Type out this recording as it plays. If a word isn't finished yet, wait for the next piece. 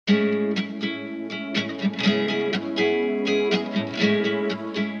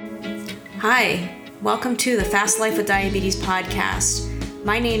Hi, welcome to the Fast Life with Diabetes podcast.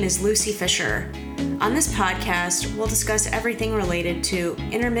 My name is Lucy Fisher. On this podcast, we'll discuss everything related to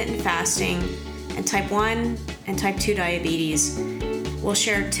intermittent fasting and type 1 and type 2 diabetes. We'll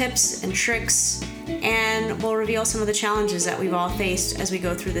share tips and tricks, and we'll reveal some of the challenges that we've all faced as we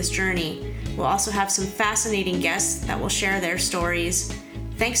go through this journey. We'll also have some fascinating guests that will share their stories.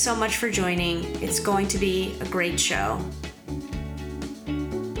 Thanks so much for joining. It's going to be a great show.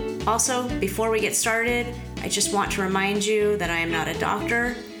 Also, before we get started, I just want to remind you that I am not a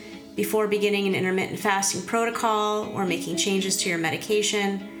doctor. Before beginning an intermittent fasting protocol or making changes to your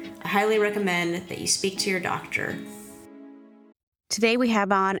medication, I highly recommend that you speak to your doctor. Today we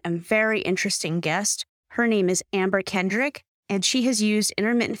have on a very interesting guest. Her name is Amber Kendrick, and she has used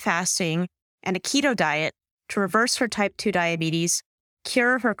intermittent fasting and a keto diet to reverse her type 2 diabetes,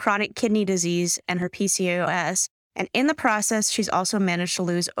 cure her chronic kidney disease and her PCOS, and in the process, she's also managed to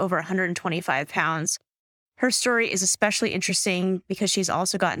lose over 125 pounds. Her story is especially interesting because she's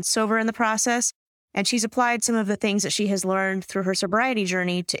also gotten sober in the process, and she's applied some of the things that she has learned through her sobriety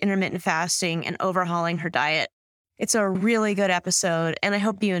journey to intermittent fasting and overhauling her diet. It's a really good episode, and I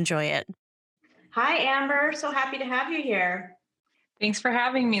hope you enjoy it. Hi, Amber. So happy to have you here. Thanks for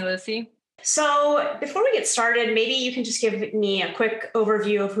having me, Lucy. So before we get started, maybe you can just give me a quick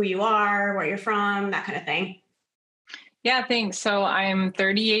overview of who you are, where you're from, that kind of thing. Yeah, thanks. So I'm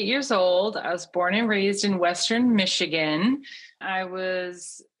 38 years old. I was born and raised in Western Michigan. I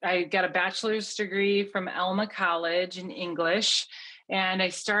got a bachelor's degree from Alma College in English, and I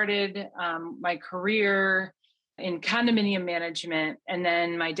started my career in condominium management. And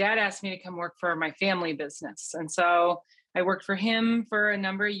then my dad asked me to come work for my family business. And so I worked for him for a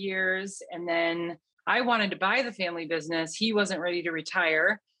number of years. And then I wanted to buy the family business. He wasn't ready to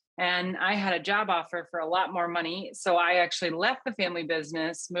retire. And I had a job offer for a lot more money. So I actually left the family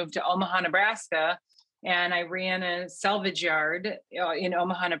business, moved to Omaha, Nebraska, and I ran a salvage yard in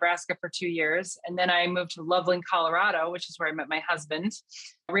Omaha, Nebraska for 2 years. And then I moved to Loveland, Colorado, which is where I met my husband.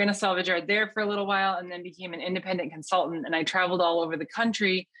 I ran a salvage yard there for a little while and then became an independent consultant. And I traveled all over the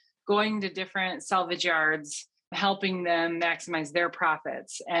country, going to different salvage yards, helping them maximize their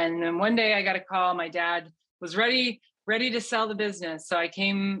profits. And then one day I got a call. My dad was ready to sell the business. So I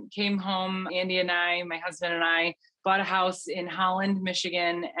came home, Andy and I, my husband and I, bought a house in Holland,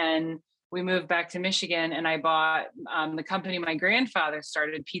 Michigan, and we moved back to Michigan, and I bought the company my grandfather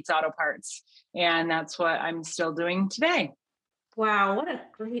started, Pete's Auto Parts. And that's what I'm still doing today. Wow, what a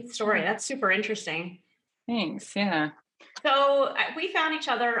great story. That's super interesting. Thanks. Yeah. So we found each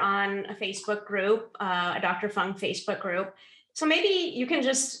other on a Facebook group, a Dr. Fung Facebook group. So maybe you can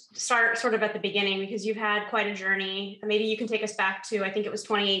just start sort of at the beginning because you've had quite a journey. Maybe you can take us back to, I think it was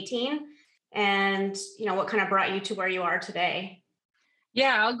 2018, and what kind of brought you to where you are today.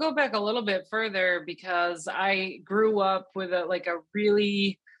 Yeah, I'll go back a little bit further because I grew up with a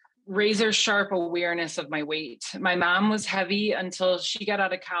really razor sharp awareness of my weight. My mom was heavy until she got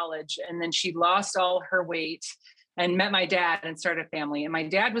out of college, and then she lost all her weight and met my dad and started a family. And my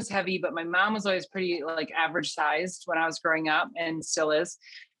dad was heavy, but my mom was always pretty average sized when I was growing up and still is.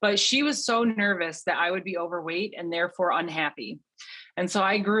 But she was so nervous that I would be overweight and therefore unhappy. And so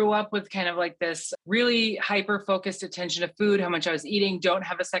I grew up with kind of this really hyper focused attention to food, how much I was eating. Don't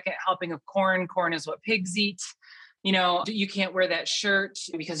have a second helping of corn. Corn is what pigs eat. You can't wear that shirt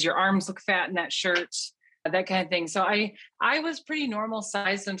because your arms look fat in that shirt, that kind of thing. So I was pretty normal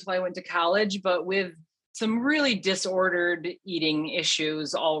sized until I went to college, but with some really disordered eating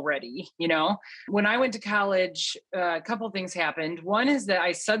issues already. When I went to college, a couple of things happened. One is that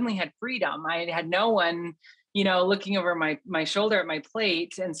I suddenly had freedom. I had no one, looking over my shoulder at my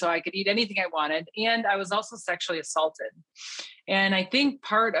plate. And so I could eat anything I wanted. And I was also sexually assaulted. And I think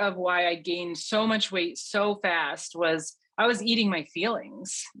part of why I gained so much weight so fast was I was eating my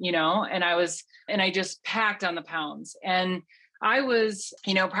feelings, and I just packed on the pounds. And I was,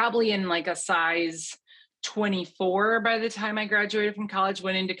 probably in a size 24 by the time I graduated from college,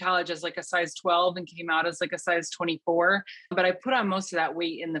 went into college as a size 12 and came out as a size 24. But I put on most of that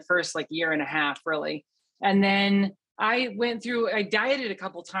weight in the first year and a half, really. And then I dieted a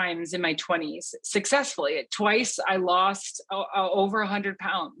couple times in my 20s successfully. Twice I lost over 100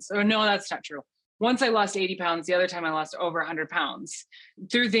 pounds. Oh, no, that's not true. Once I lost 80 pounds. The other time I lost over 100 pounds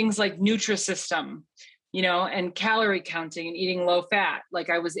through things like Nutrisystem, and calorie counting and eating low fat.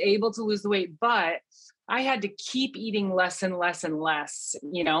 I was able to lose the weight, but I had to keep eating less and less and less.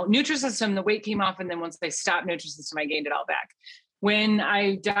 Nutrisystem, the weight came off. And then once they stopped Nutrisystem, I gained it all back. When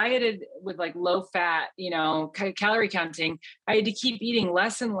I dieted with low fat, calorie counting, I had to keep eating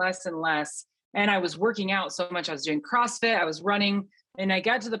less and less and less. And I was working out so much. I was doing CrossFit, I was running, And I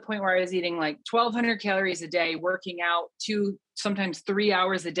got to the point where I was eating like 1,200 calories a day, working out 2, sometimes 3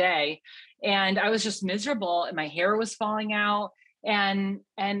 hours a day. And I was just miserable and my hair was falling out. And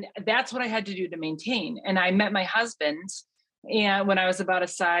that's what I had to do to maintain. And I met my husband and when I was about a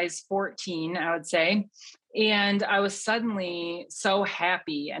size 14, I would say. And I was suddenly so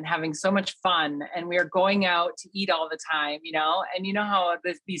happy and having so much fun. And we were going out to eat all the time, and you know how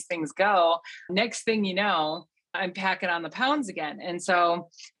these things go. Next thing you know, I'm packing on the pounds again. And so,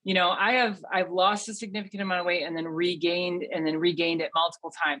 I've lost a significant amount of weight and then regained it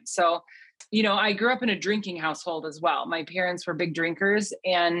multiple times. So, I grew up in a drinking household as well. My parents were big drinkers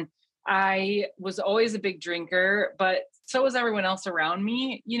and I was always a big drinker, but so was everyone else around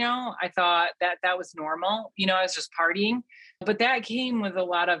me. I thought that was normal. I was just partying, but that came with a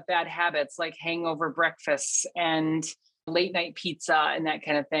lot of bad habits like hangover breakfasts and late night pizza and that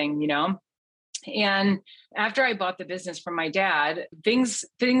kind of thing. And after I bought the business from my dad, things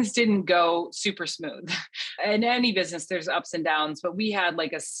didn't go super smooth. In any business, there's ups and downs, but we had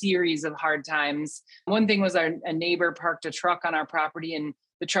like a series of hard times. One thing was a neighbor parked a truck on our property and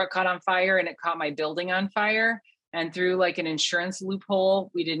the truck caught on fire and it caught my building on fire. And through like an insurance loophole,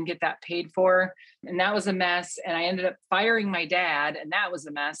 we didn't get that paid for. And that was a mess. And I ended up firing my dad and that was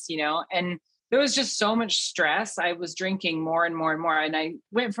a mess, and there was just so much stress. I was drinking more and more and more. And I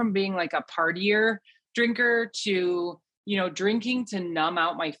went from being like a partier drinker to, drinking to numb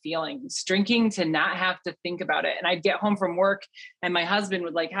out my feelings, drinking to not have to think about it. And I'd get home from work and my husband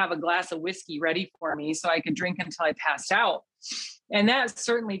would like have a glass of whiskey ready for me so I could drink until I passed out. And that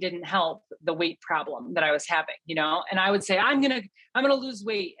certainly didn't help the weight problem that I was having, and I would say, I'm going to lose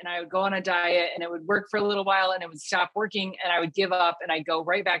weight. And I would go on a diet and it would work for a little while and it would stop working and I would give up and I'd go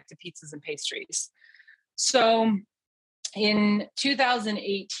right back to pizzas and pastries. So in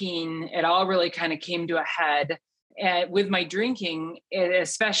 2018, it all really kind of came to a head with my drinking,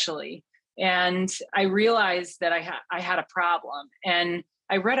 especially. And I realized that I had a problem. And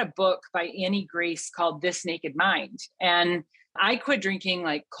I read a book by Annie Grace called This Naked Mind. And I quit drinking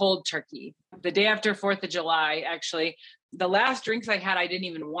like cold turkey the day after 4th of July. Actually, the last drinks I had, I didn't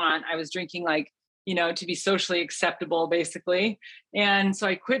even want. I was drinking like, to be socially acceptable, basically. And so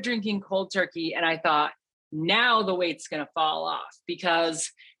I quit drinking cold turkey. And I thought, now the weight's going to fall off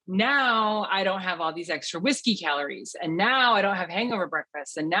because now I don't have all these extra whiskey calories. And now I don't have hangover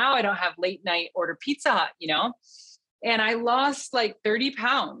breakfast. And now I don't have late night order Pizza Hut, And I lost like 30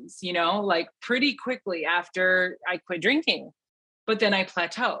 pounds, like pretty quickly after I quit drinking. But then I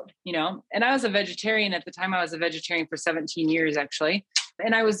plateaued, and I was a vegetarian at the time. I was a vegetarian for 17 years, actually.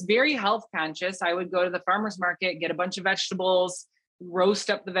 And I was very health conscious. I would go to the farmer's market, get a bunch of vegetables,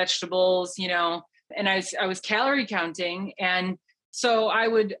 roast up the vegetables, and I was calorie counting. And so I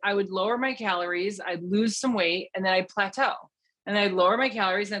would lower my calories, I'd lose some weight, and then I'd plateau. And I'd lower my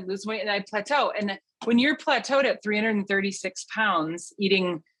calories and I'd lose weight and I'd plateau. And when you're plateaued at 336 pounds,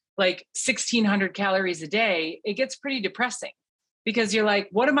 eating like 1,600 calories a day, it gets pretty depressing because you're like,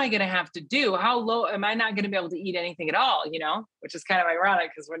 what am I going to have to do? How low am I not going to be able to eat anything at all? Which is kind of ironic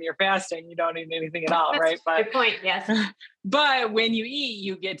because when you're fasting, you don't eat anything at all, right? But good point. Yes. But when you eat,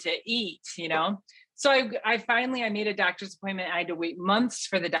 you get to eat, So I finally made a doctor's appointment. I had to wait months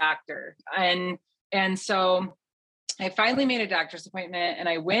for the doctor. And so I finally made a doctor's appointment and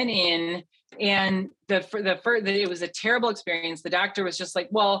I went in and it was a terrible experience. The doctor was just like,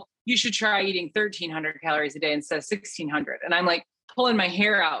 well, you should try eating 1,300 calories a day instead of 1,600. And I'm like pulling my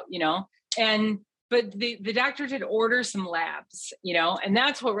hair out, but the doctor did order some labs, and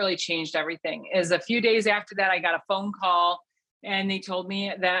that's what really changed everything. Is a few days after that, I got a phone call and they told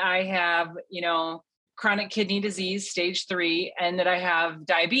me that I have, chronic kidney disease, stage 3, and that I have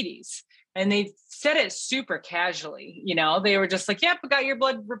diabetes. And they said it super casually, they were just like, yep, we got your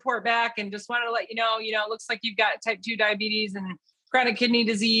blood report back and just wanted to let you know, it looks like you've got type 2 diabetes and chronic kidney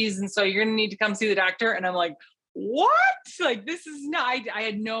disease. And so you're going to need to come see the doctor. And I'm like, what? Like, this is not, I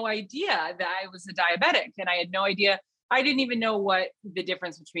had no idea that I was a diabetic and I had no idea. I didn't even know what the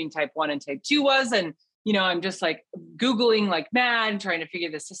difference between type 1 and type 2 was. And, I'm just like Googling like mad, trying to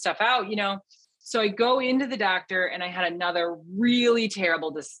figure this stuff out, So I go into the doctor and I had another really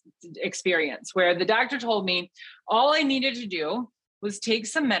terrible experience where the doctor told me all I needed to do was take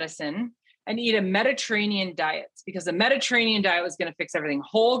some medicine and eat a Mediterranean diet because the Mediterranean diet was going to fix everything.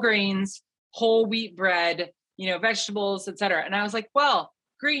 Whole grains, whole wheat bread, vegetables, etc. And I was like, well,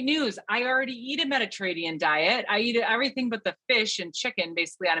 great news. I already eat a Mediterranean diet. I eat everything but the fish and chicken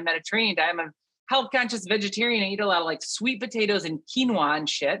basically on a Mediterranean diet. I'm a health conscious vegetarian. I eat a lot of like sweet potatoes and quinoa and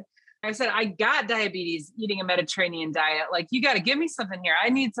shit. I said, I got diabetes eating a Mediterranean diet. Like, you got to give me something here. I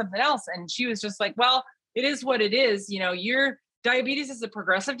need something else. And she was just like, well, it is what it is. You're diabetes is a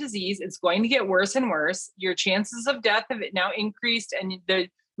progressive disease. It's going to get worse and worse. Your chances of death have now increased, and the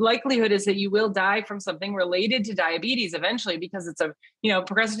likelihood is that you will die from something related to diabetes eventually, because it's a,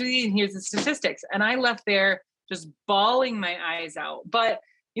 progressive disease. And here's the statistics. And I left there just bawling my eyes out. But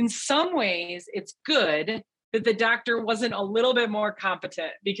in some ways, it's good that the doctor wasn't a little bit more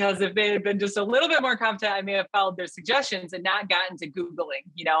competent, because if they had been just a little bit more competent, I may have followed their suggestions and not gotten to Googling,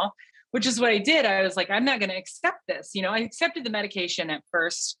 which is what I did. I was like, I'm not going to accept this. I accepted the medication at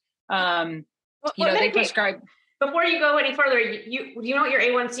first. They prescribed. Before you go any further, do you know what your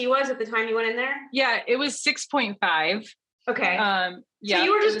A1C was at the time you went in there? Yeah, it was 6.5. Okay. Yeah. So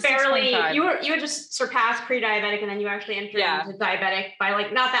you were just barely, you had just surpassed pre-diabetic, and then you actually entered into diabetic by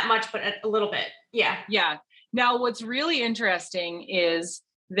like not that much, but a little bit. Yeah. Yeah. Now, what's really interesting is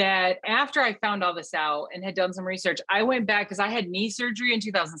that after I found all this out and had done some research, I went back because I had knee surgery in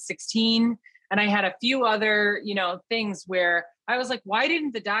 2016, and I had a few other, things where I was like, why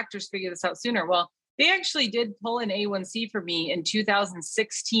didn't the doctors figure this out sooner? Well, they actually did pull an A1C for me in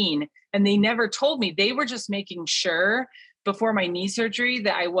 2016, and they never told me. They were just making sure before my knee surgery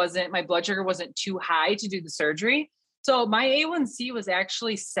that my blood sugar wasn't too high to do the surgery. So my A1C was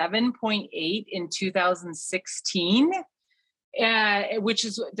actually 7.8 in 2016, which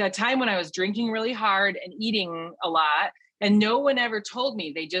is the time when I was drinking really hard and eating a lot. And no one ever told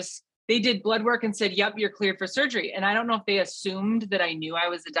me. They did blood work and said, yep, you're cleared for surgery. And I don't know if they assumed that I knew I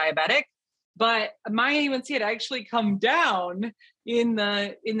was a diabetic, but my A1C had actually come down in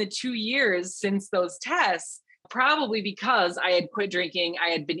the 2 years since those tests, probably because I had quit drinking. I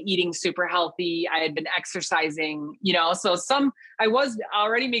had been eating super healthy. I had been exercising, so I was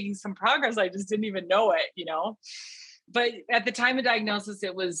already making some progress. I just didn't even know it, but at the time of diagnosis,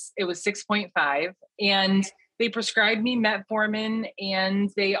 it was 6.5, and they prescribed me metformin, and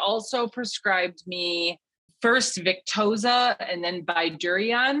they also prescribed me first Victoza and then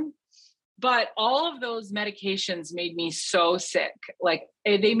Bydureon. But all of those medications made me so sick. Like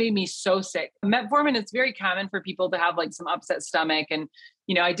they made me so sick. Metformin, it's very common for people to have like some upset stomach. And,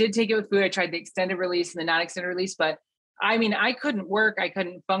 I did take it with food. I tried the extended release and the non-extended release, but I couldn't work. I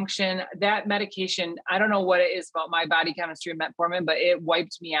couldn't function. That medication, I don't know what it is about my body chemistry of metformin, but it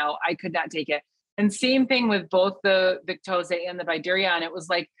wiped me out. I could not take it. And same thing with both the Victoza and the Bydureon. It was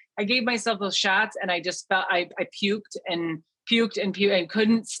like, I gave myself those shots and I just felt, I puked and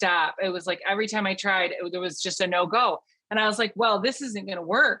couldn't stop. It was like every time I tried, there was just a no-go. And I was like, well, this isn't going to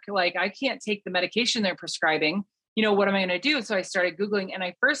work. Like, I can't take the medication they're prescribing. What am I going to do? So I started Googling, and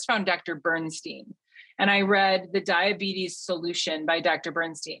I first found Dr. Bernstein, and I read The Diabetes Solution by Dr.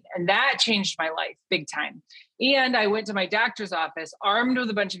 Bernstein. And that changed my life big time. And I went to my doctor's office armed with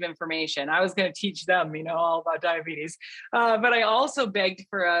a bunch of information. I was going to teach them, all about diabetes. But I also begged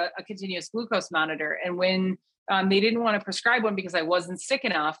for a continuous glucose monitor. And when they didn't want to prescribe one because I wasn't sick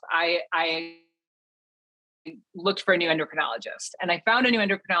enough, I looked for a new endocrinologist, and I found a new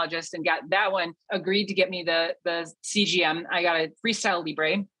endocrinologist and got that one, agreed to get me the CGM. I got a Freestyle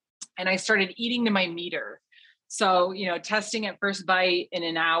Libre, and I started eating to my meter. So, testing at first bite in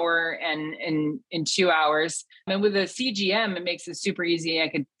an hour and in 2 hours. And with a CGM, it makes it super easy. I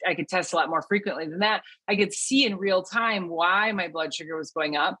could test a lot more frequently than that. I could see in real time why my blood sugar was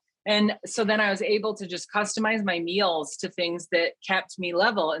going up. And so then I was able to just customize my meals to things that kept me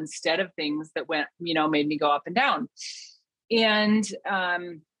level instead of things that went, made me go up and down. And,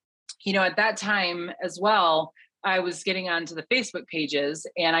 at that time as well, I was getting onto the Facebook pages,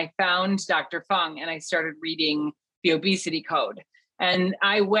 and I found Dr. Fung, and I started reading the obesity code. And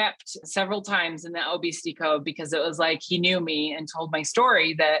I wept several times in the obesity code, because it was like he knew me and told my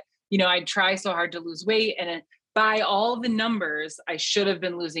story that, I'd try so hard to lose weight, and by all the numbers, I should have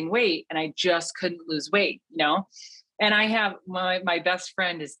been losing weight, and I just couldn't lose weight, And I have my best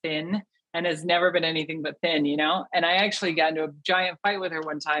friend is thin and has never been anything but thin, And I actually got into a giant fight with her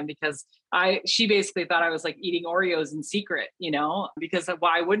one time because she basically thought I was like eating Oreos in secret, because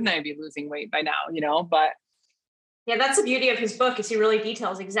why wouldn't I be losing weight by now, But yeah, that's the beauty of his book, is he really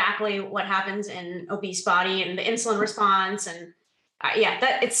details exactly what happens in obese body and the insulin response. And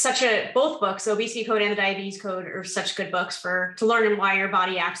it's both books, the obesity code and the diabetes code, are such good books to learn why your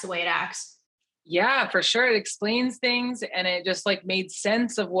body acts the way it acts. Yeah, for sure. It explains things, and it just like made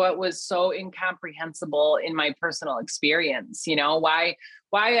sense of what was so incomprehensible in my personal experience. Why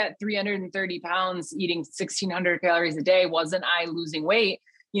at 330 pounds eating 1,600 calories a day, wasn't I losing weight?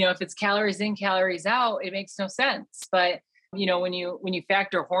 If it's calories in, calories out, it makes no sense. But when you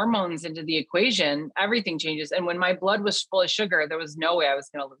factor hormones into the equation, everything changes. And when my blood was full of sugar, there was no way I was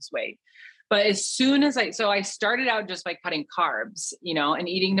going to lose weight. But as soon as I started out just by cutting carbs, and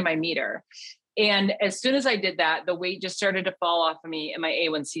eating to my meter. And as soon as I did that, the weight just started to fall off of me and my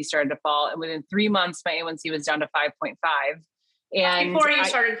A1C started to fall. And within 3 months, my A1C was down to 5.5. And before you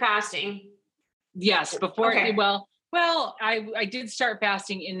started fasting. Yes, before. Okay. Well, I did start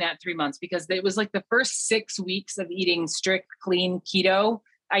fasting in that 3 months because it was like the first 6 weeks of eating strict, clean keto.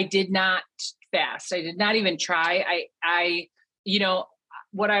 I did not fast. I did not even try.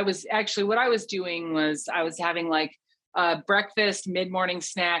 What I was doing was I was having like breakfast, mid-morning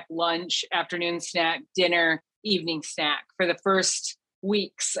snack, lunch, afternoon snack, dinner, evening snack for the first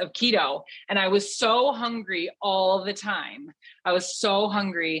weeks of keto. And I was so hungry all the time. I was so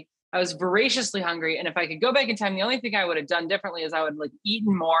hungry. I was voraciously hungry. And if I could go back in time, the only thing I would have done differently is I would like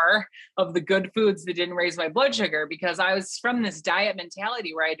eaten more of the good foods that didn't raise my blood sugar, because I was from this diet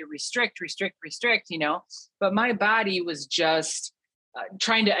mentality where I had to restrict, but my body was just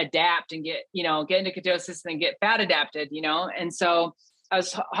trying to adapt and get into ketosis and then get fat adapted, And so I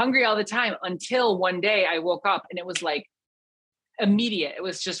was hungry all the time until one day I woke up and it was like immediate. It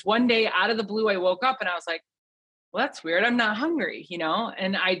was just one day out of the blue. I woke up and I was like, well, that's weird. I'm not hungry,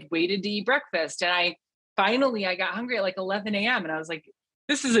 and I waited to eat breakfast. And I got hungry at like 11 a.m. And I was like,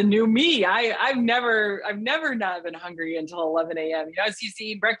 this is a new me. I've never not been hungry until 11 a.m. I was used to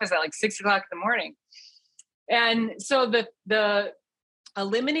eat breakfast at like 6 o'clock in the morning. And so the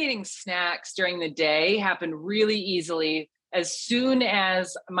eliminating snacks during the day happened really easily. As soon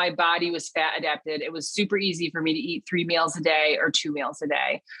as my body was fat adapted, it was super easy for me to eat 3 meals a day or 2 meals a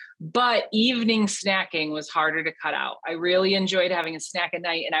day. But evening snacking was harder to cut out. I really enjoyed having a snack at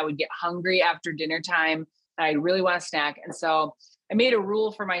night, and I would get hungry after dinner time. And I really want a snack. And so I made a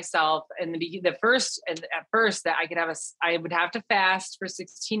rule for myself. And at first that I would have to fast for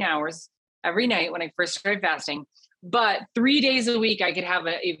 16 hours every night when I first started fasting. But 3 days a week, I could have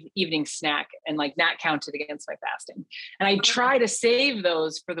an evening snack and like not count it against my fasting. And I try to save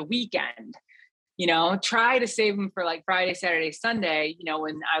those for the weekend, try to save them for like Friday, Saturday, Sunday,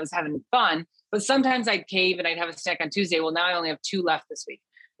 when I was having fun. But sometimes I'd cave and I'd have a snack on Tuesday. Well, now I only have 2 left this week.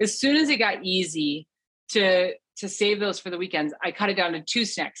 As soon as it got easy to save those for the weekends, I cut it down to 2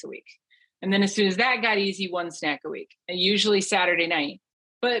 snacks a week. And then as soon as that got easy, 1 snack a week, and usually Saturday night.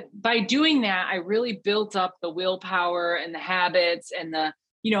 But by doing that, I really built up the willpower and the habits and the,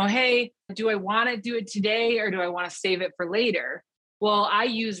 hey, do I want to do it today or do I want to save it for later? Well, I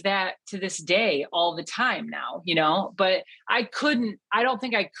use that to this day all the time now, but I don't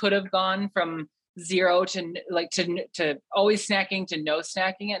think I could have gone from 0 to always snacking to no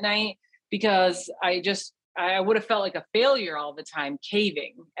snacking at night, because I would have felt like a failure all the time,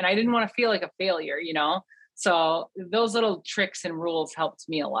 caving. And I didn't want to feel like a failure, So those little tricks and rules helped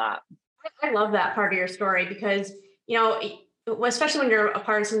me a lot. I love that part of your story because, especially when you're a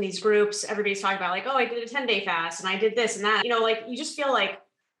part of some of these groups, everybody's talking about like, oh, I did a 10-day fast and I did this and that, like you just feel like,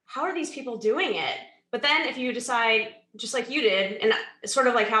 how are these people doing it? But then if you decide, just like you did, and sort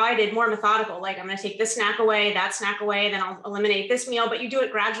of like how I did, more methodical, like I'm going to take this snack away, that snack away, then I'll eliminate this meal, but you do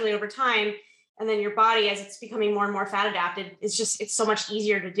it gradually over time. And then your body, as it's becoming more and more fat adapted, it's so much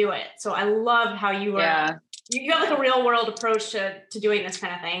easier to do it. So I love how you were, you have like a real world approach to doing this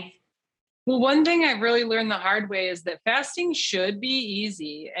kind of thing. Well, one thing I've really learned the hard way is that fasting should be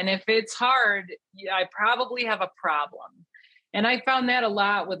easy. And if it's hard, I probably have a problem. And I found that a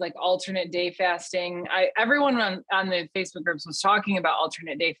lot with like alternate day fasting. Everyone on the Facebook groups was talking about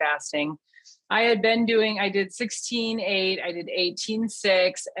alternate day fasting. I did 16-8, I did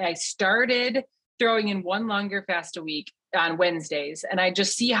 18-6. And I started throwing in 1 longer fast a week on Wednesdays. And I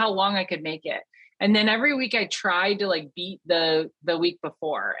just see how long I could make it. And then every week I tried to like beat the week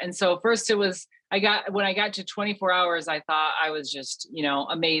before. And so first when I got to 24 hours, I thought I was just,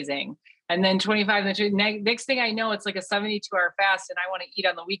 amazing. And then 25, next thing I know, it's like a 72-hour fast and I want to eat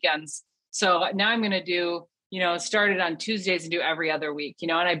on the weekends. So now I'm going to do, started on Tuesdays and do every other week,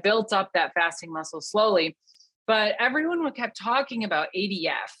 and I built up that fasting muscle slowly, but everyone kept talking about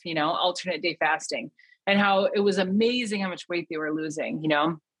ADF, alternate day fasting, and how it was amazing how much weight they were losing,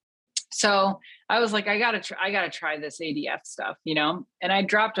 So I was like, I gotta try this ADF stuff, and I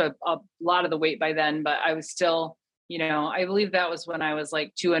dropped a lot of the weight by then, but I was still, I believe that was when I was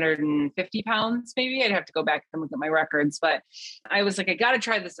like 250 pounds, maybe. I'd have to go back and look at my records, but I was like, I got to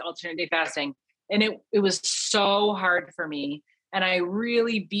try this alternate day fasting. And it was so hard for me. And I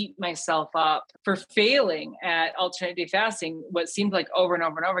really beat myself up for failing at alternate day fasting, what seemed like over and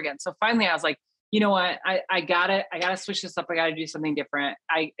over and over again. So finally I was like, you know what, I gotta switch this up. I gotta do something different.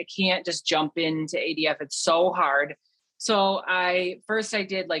 I can't just jump into ADF. It's so hard. So I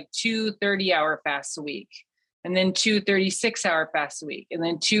did like 2 30-hour fasts a week, and then 2 36-hour fasts a week, and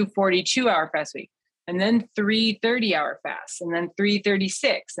then 2 42-hour fasts a week. and then 3 30-hour fasts, and then 3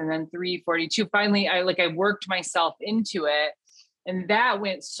 36, and then 3 42. Finally, I worked myself into it. And that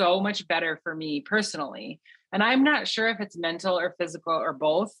went so much better for me personally. And I'm not sure if it's mental or physical or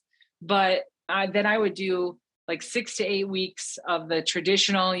both, but then I would do like 6 to 8 weeks of the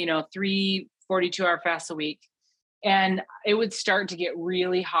traditional, 3 42-hour fasts a week. And it would start to get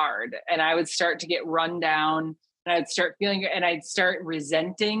really hard, and I would start to get run down, and I'd start feeling, and I'd start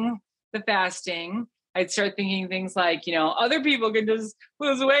resenting the fasting. I'd start thinking things like, other people can just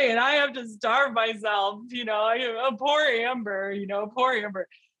lose weight and I have to starve myself, poor Amber, poor Amber.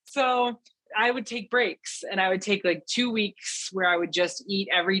 So I would take breaks, and I would take like 2 weeks where I would just eat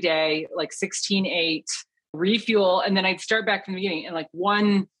every day, like 16-8, refuel. And then I'd start back from the beginning, and like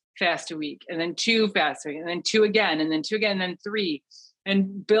 1 fast a week, and then 2 fast a week, and then 2 again, and then 2 again, and then 3,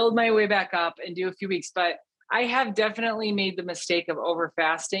 and build my way back up and do a few weeks. But I have definitely made the mistake of over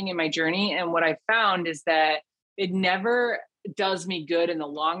fasting in my journey. And what I found is that it never does me good in the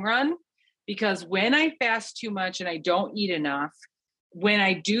long run, because when I fast too much and I don't eat enough, when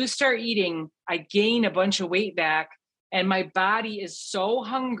I do start eating, I gain a bunch of weight back, and my body is so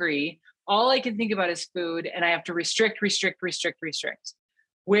hungry. All I can think about is food, and I have to restrict.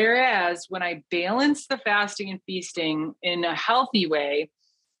 Whereas when I balance the fasting and feasting in a healthy way,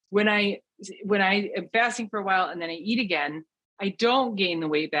 when I am fasting for a while and then I eat again, I don't gain the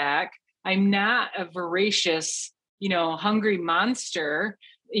weight back. I'm not a voracious, hungry monster.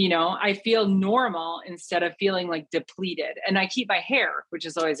 I feel normal instead of feeling like depleted. And I keep my hair, which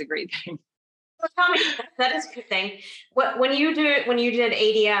is always a great thing. Well, tell me, that is a good thing. When you did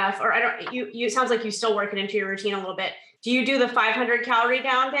ADF, or it sounds like you still work it into your routine a little bit. Do you do the 500 calorie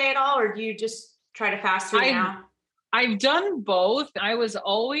down day at all? Or do you just try to fast through now? I've done both. I was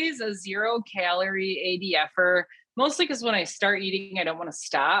always a 0 calorie ADFer, mostly because when I start eating, I don't want to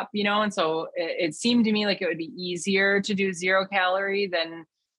stop, and so it seemed to me like it would be easier to do 0 calorie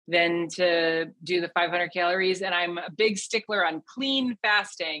than to do the 500 calories. And I'm a big stickler on clean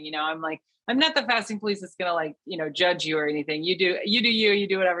fasting. I'm like, I'm not the fasting police that's going to judge you or anything. You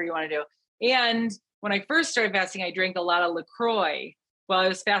do whatever you want to do. And when I first started fasting, I drank a lot of LaCroix while I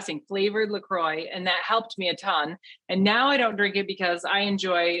was fasting, flavored LaCroix, and that helped me a ton. And now I don't drink it because I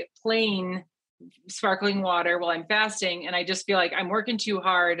enjoy plain sparkling water while I'm fasting. And I just feel like I'm working too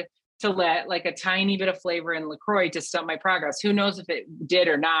hard to let like a tiny bit of flavor in LaCroix to stunt my progress. Who knows if it did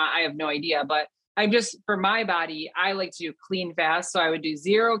or not? I have no idea. But for my body, I like to do clean fast. So I would do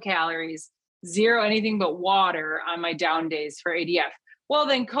 0 calories, 0 anything but water on my down days for ADF. Well,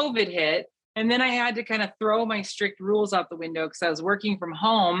 then COVID hit. And then I had to kind of throw my strict rules out the window because I was working from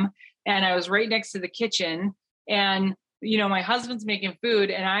home and I was right next to the kitchen, and, my husband's making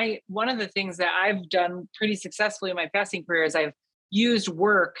food. And one of the things that I've done pretty successfully in my fasting career is I've used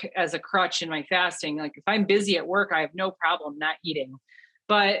work as a crutch in my fasting. Like if I'm busy at work, I have no problem not eating.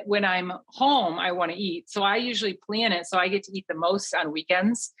 But when I'm home, I want to eat. So I usually plan it so I get to eat the most on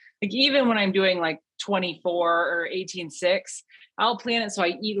weekends. Like even when I'm doing like 24 or 18-6, I'll plan it so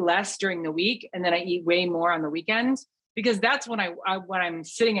I eat less during the week and then I eat way more on the weekends, because that's when when I'm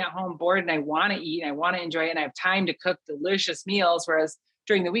sitting at home bored and I want to eat and I want to enjoy it and I have time to cook delicious meals. Whereas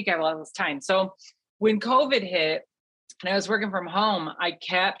during the week, I have a lot less time. So when COVID hit and I was working from home, I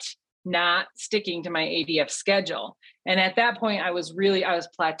kept not sticking to my ADF schedule. And at that point, I was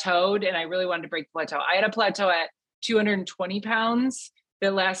plateaued and I really wanted to break the plateau. I had a plateau at 220 pounds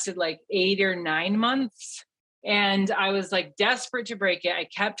that lasted like 8 or 9 months. And I was like desperate to break it. I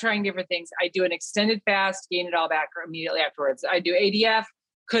kept trying different things. I do an extended fast, gain it all back immediately afterwards. I do ADF,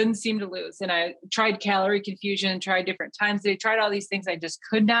 couldn't seem to lose. And I tried calorie confusion, tried different times. They tried all these things. I just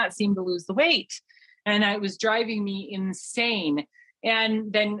could not seem to lose the weight. And it was driving me insane.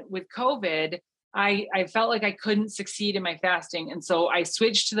 And then with COVID, I felt like I couldn't succeed in my fasting. And so I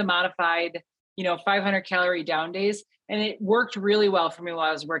switched to the modified, 500 calorie down days. And it worked really well for me while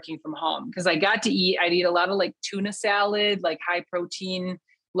I was working from home, because I got to eat. I'd eat a lot of like tuna salad, like high protein,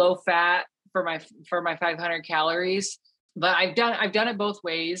 low fat for my 500 calories. But I've done it both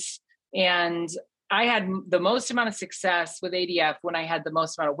ways. And I had the most amount of success with ADF when I had the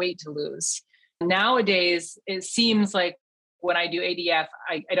most amount of weight to lose. Nowadays, it seems like when I do ADF,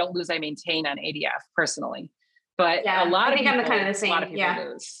 I don't lose, I maintain on ADF personally. But yeah, I think I'm kind of the same. A lot of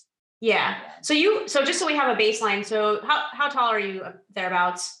people lose. Yeah. So just so we have a baseline. So how tall are you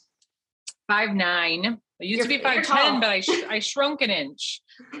thereabouts? 5'9". I used to be 5'10", but I shrunk an inch.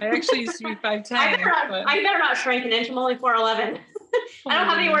 I actually used to be 5'10". I better not shrink an inch. I'm only 4'11". I don't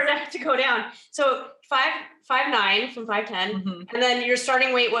have anywhere to go down. So 5'9" from 5'10", and then your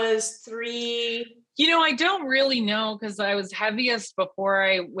starting weight was 3. I don't really know because I was heaviest before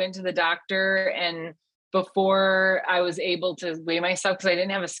I went to the doctor and before I was able to weigh myself because I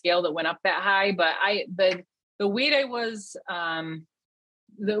didn't have a scale that went up that high. But the weight I was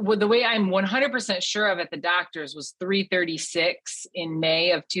the way I'm 100% sure of at the doctor's was 336 in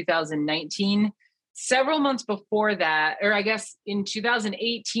May of 2019. Several months before that, or I guess in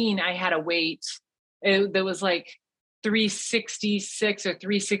 2018, I had a weight that was like 366 or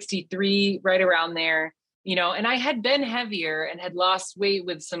 363, right around there, and I had been heavier and had lost weight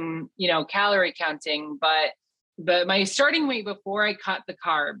with some, calorie counting, but my starting weight before I cut the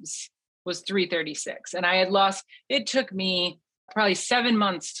carbs was 336. And it took me probably 7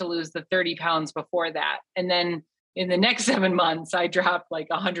 months to lose the 30 pounds before that. And then in the next 7 months, I dropped like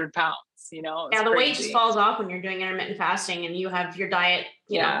 100 pounds, Yeah, the weight just falls off when you're doing intermittent fasting and you have your diet,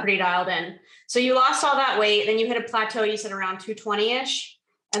 pretty dialed in. So you lost all that weight, then you hit a plateau, you said around 220-ish.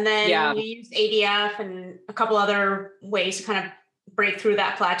 And then you used ADF and a couple other ways to kind of break through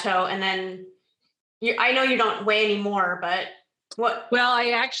that plateau. And then I know you don't weigh anymore, but what? Well, I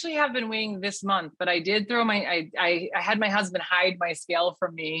actually have been weighing this month, but I did throw I had my husband hide my scale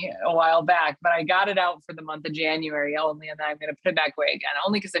from me a while back, but I got it out for the month of January only, and then I'm going to put it back away again,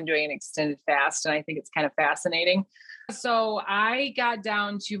 only because I'm doing an extended fast, and I think it's kind of fascinating. So I got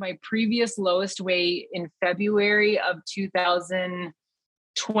down to my previous lowest weight in February of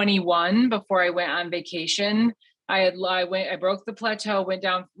 2021 before I went on vacation. I broke the plateau, went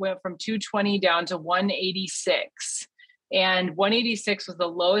from 220 down to 186. And 186 was the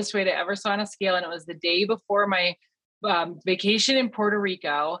lowest weight I ever saw on a scale. And it was the day before my vacation in Puerto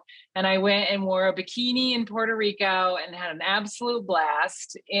Rico. And I went and wore a bikini in Puerto Rico and had an absolute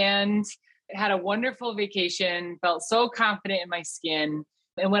blast and had a wonderful vacation, felt so confident in my skin.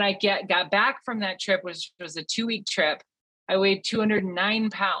 And when I got back from that trip, which was a 2-week trip, I weighed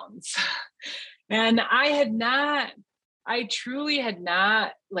 209 pounds. And I truly had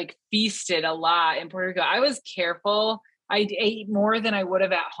not like feasted a lot in Puerto Rico. I was careful. I ate more than I would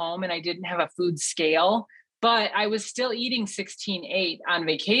have at home, and I didn't have a food scale, but I was still eating 16/8 on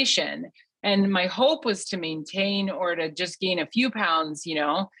vacation. And my hope was to maintain or to just gain a few pounds,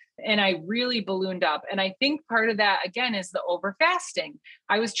 and I really ballooned up. And I think part of that, again, is the over fasting.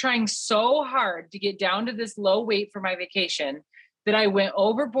 I was trying so hard to get down to this low weight for my vacation that I went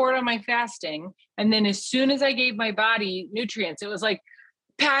overboard on my fasting. And then as soon as I gave my body nutrients, it was like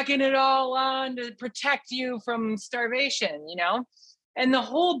packing it all on to protect you from starvation, And the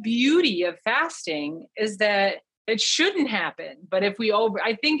whole beauty of fasting is that it shouldn't happen. But I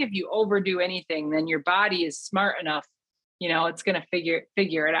think if you overdo anything, then your body is smart enough, it's going to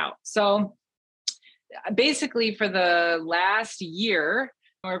figure it out. So basically for the last year,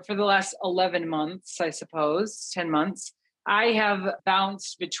 or for the last 11 months, I suppose, 10 months, I have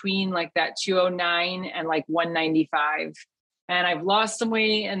bounced between like that 209 and like 195. And I've lost some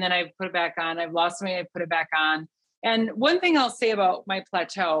weight and then I've put it back on. I've lost some weight, I've put it back on. And one thing I'll say about my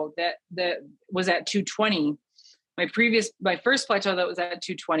plateau that was at 220, my first plateau that was at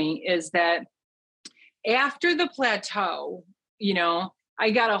 220, is that after the plateau, I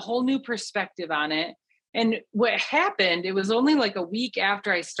got a whole new perspective on it. And what happened, it was only like a week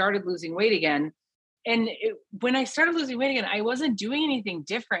after I started losing weight again. And when I started losing weight again, I wasn't doing anything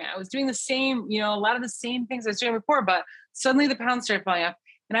different. I was doing the same, a lot of the same things I was doing before, but suddenly the pounds started falling off.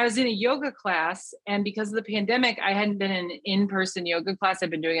 And I was in a yoga class. And because of the pandemic, I hadn't been in an in-person yoga class. I've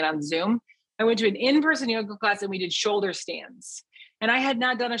been doing it on Zoom. I went to an in-person yoga class and we did shoulder stands. And I had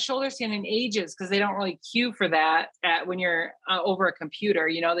not done a shoulder stand in ages because they don't really cue for that when you're over a computer.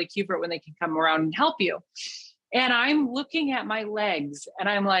 They cue for it when they can come around and help you. And I'm looking at my legs and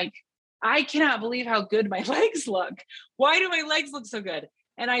I'm like, I cannot believe how good my legs look. Why do my legs look so good?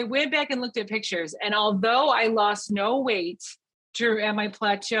 And I went back and looked at pictures. And although I lost no weight at my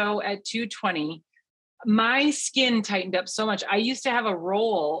plateau at 220, my skin tightened up so much. I used to have a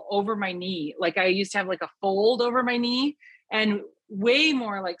roll over my knee. Like I used to have like a fold over my knee and way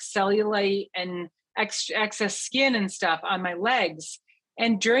more like cellulite and excess skin and stuff on my legs.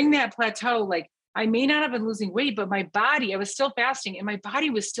 And during that plateau, like I may not have been losing weight, but my body, I was still fasting and my body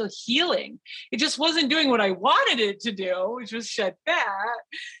was still healing. It just wasn't doing what I wanted it to do, which was shed fat.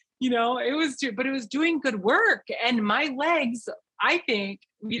 But it was doing good work. And my legs, I think,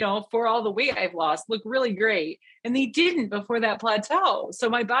 for all the weight I've lost, look really great. And they didn't before that plateau. So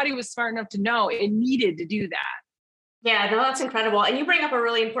my body was smart enough to know it needed to do that. Yeah, no, that's incredible. And you bring up a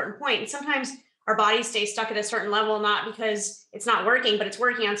really important point. Sometimes our bodies stay stuck at a certain level, not because it's not working, but it's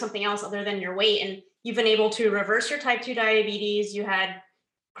working on something else other than your weight. And you've been able to reverse your type 2 diabetes. You had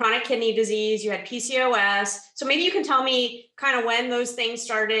chronic kidney disease, you had PCOS. So maybe you can tell me kind of when those things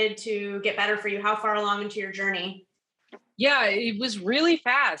started to get better for you, how far along into your journey? Yeah, it was really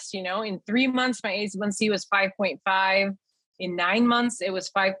fast. In 3 months, my A1C was 5.5. In 9 months, it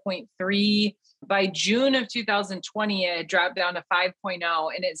was 5.3. By June of 2020, it had dropped down to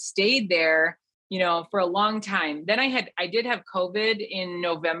 5.0, and it stayed there, for a long time. Then I did have COVID in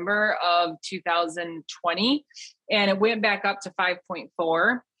November of 2020, and it went back up to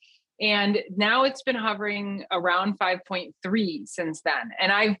 5.4. And now it's been hovering around 5.3 since then.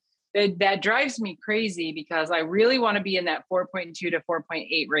 And that drives me crazy because I really want to be in that 4.2 to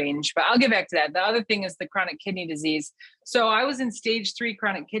 4.8 range, but I'll get back to that. The other thing is the chronic kidney disease. So I was in stage 3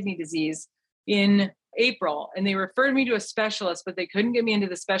 chronic kidney disease in April, and they referred me to a specialist, but they couldn't get me into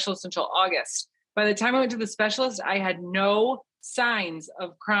the specialist until August. By the time I went to the specialist, I had no signs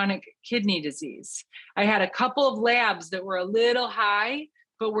of chronic kidney disease. I had a couple of labs that were a little high,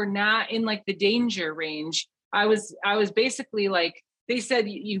 but were not in like the danger range. I was basically like, they said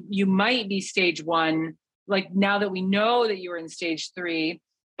you might be stage 1, like now that we know that you were in stage 3,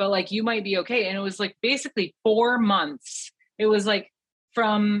 but like you might be okay. And it was like basically 4 months. It was like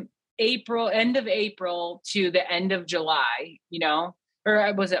from end of April to the end of July,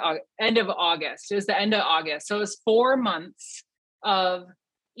 or was it end of August? It was the end of August. So it was 4 months of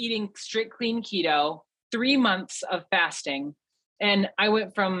eating strict clean keto, 3 months of fasting. And I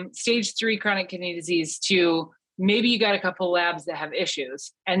went from stage 3 chronic kidney disease to maybe you got a couple of labs that have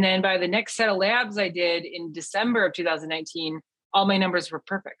issues. And then by the next set of labs I did in December of 2019, all my numbers were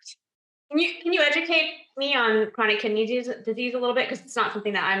perfect. Can you educate me on chronic kidney disease a little bit? Because it's not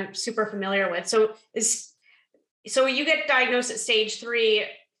something that I'm super familiar with. So you get diagnosed at stage 3.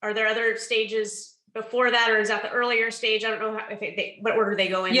 Are there other stages before that, or is that the earlier stage? I don't know what order they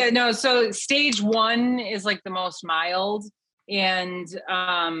go in. Yeah, no. So stage 1 is like the most mild. And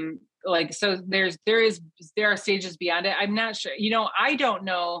so there are stages beyond it. I'm not sure, I don't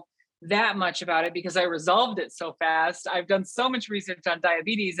know that much about it because I resolved it so fast. I've done so much research on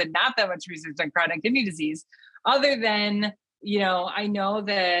diabetes and not that much research on chronic kidney disease, other than, I know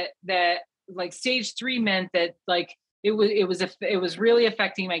that like stage 3 meant that like it was really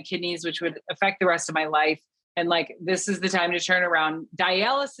affecting my kidneys, which would affect the rest of my life. And like, this is the time to turn around.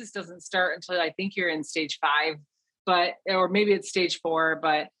 Dialysis doesn't start until I think you're in stage 5, or maybe it's stage 4,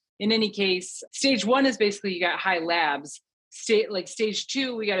 but in any case, stage 1 is basically you got high labs. Stage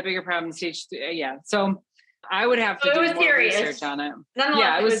 2, we got a bigger problem. Stage 3, yeah. So I would have to do more research on it.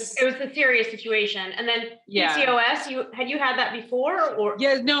 Yeah, it was a serious situation. And then PCOS, had you had that before, or?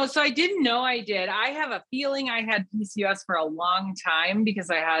 Yeah, no. So I didn't know I did. I have a feeling I had PCOS for a long time because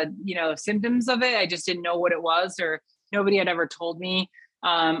I had, symptoms of it. I just didn't know what it was, or nobody had ever told me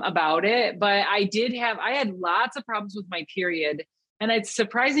about it. But I had lots of problems with my period. And it's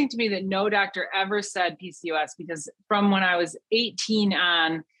surprising to me that no doctor ever said PCOS, because from when I was 18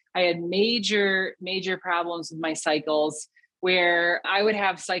 on, I had major, major problems with my cycles, where I would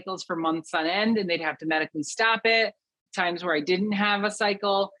have cycles for months on end and they'd have to medically stop it. Times where I didn't have a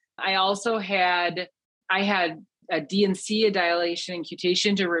cycle. I had a D&C, a dilation and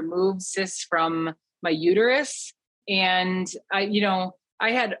cutation, to remove cysts from my uterus. And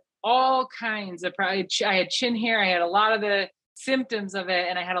I had all kinds of problems. I had chin hair. I had a lot of the symptoms of it,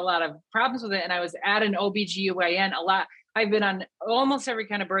 and I had a lot of problems with it. And I was at an OBGYN a lot. I've been on almost every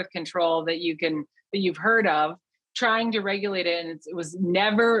kind of birth control that you've heard of, trying to regulate it. And it was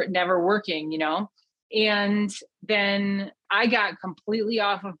never working, And then I got completely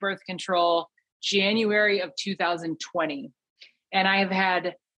off of birth control January of 2020. And I've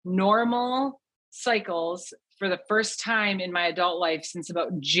had normal cycles for the first time in my adult life since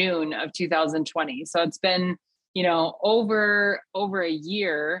about June of 2020. So it's been, over a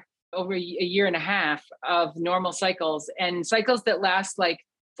year and a half of normal cycles, and cycles that last like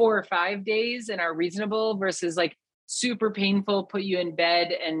 4 or 5 days and are reasonable, versus like super painful, put you in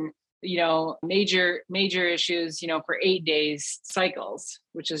bed, and, major issues, for 8 days cycles,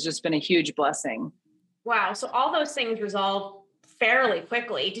 which has just been a huge blessing. Wow. So all those things resolve fairly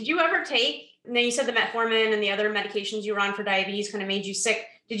quickly. Did you ever take, and then you said the metformin and the other medications you were on for diabetes kind of made you sick.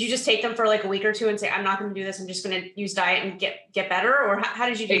 Did you just take them for like a week or two and say, I'm not going to do this, I'm just going to use diet and get better? Or how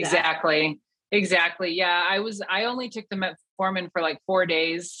did you do that? Exactly. Yeah. I only took the metformin for like 4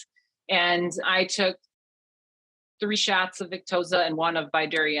 days, and I took 3 shots of Victoza and 1 of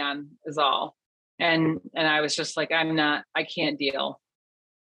Bydureon is all. And I was just like, I can't deal.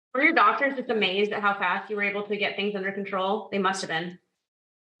 Were your doctors just amazed at how fast you were able to get things under control? They must have been.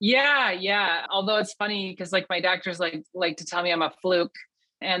 Yeah. Although it's funny because like my doctors like to tell me I'm a fluke,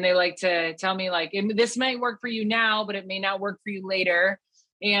 and they like to tell me like, this might work for you now, but it may not work for you later.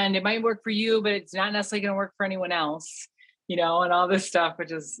 and it might work for you, but it's not necessarily going to work for anyone else, and all this stuff,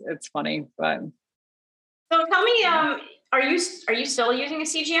 it's funny, but. So tell me, are you still using a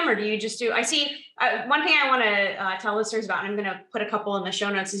CGM, or do you just do? I see one thing I want to tell listeners about, and I'm going to put a couple in the show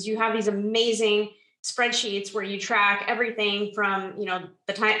notes, is you have these amazing spreadsheets where you track everything from the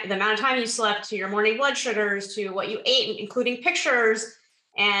amount of time you slept to your morning blood sugars to what you ate, including pictures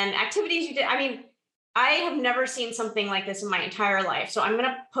and activities you did. I mean, I have never seen something like this in my entire life. So I'm going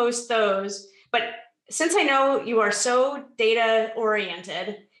to post those. But since I know you are so data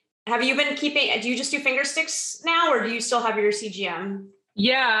oriented, have you been do you just do finger sticks now, or do you still have your CGM?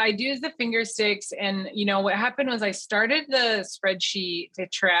 Yeah, I do the finger sticks. And what happened was I started the spreadsheet to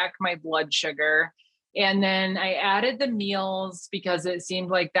track my blood sugar. And then I added the meals because it seemed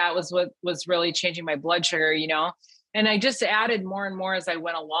like that was what was really changing my blood sugar, and I just added more and more as I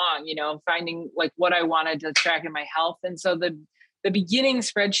went along, finding like what I wanted to track in my health. And so the beginning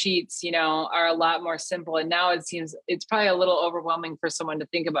spreadsheets, are a lot more simple. And now it seems it's probably a little overwhelming for someone to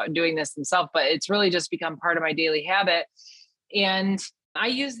think about doing this themselves, but it's really just become part of my daily habit. And I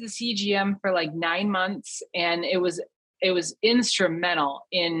used the CGM for like 9 months, and it was instrumental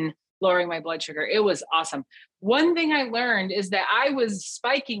in lowering my blood sugar. It was awesome. One thing I learned is that I was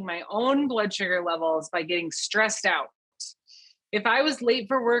spiking my own blood sugar levels by getting stressed out. If I was late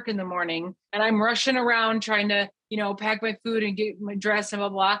for work in the morning and I'm rushing around trying to, pack my food and get my dress and blah,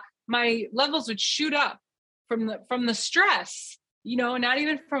 blah, my levels would shoot up from the stress, not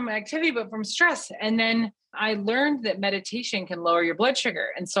even from activity, but from stress. And then I learned that meditation can lower your blood sugar.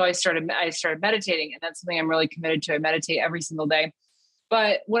 And so I started meditating, and that's something I'm really committed to. I meditate every single day.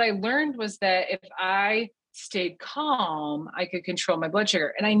 But what I learned was that if I stayed calm, I could control my blood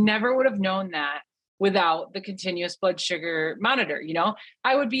sugar. And I never would have known that without the continuous blood sugar monitor.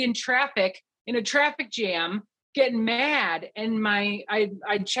 I would be in traffic, in a traffic jam, getting mad, and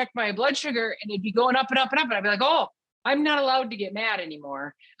I'd check my blood sugar and it'd be going up and up and up. And I'd be like, oh, I'm not allowed to get mad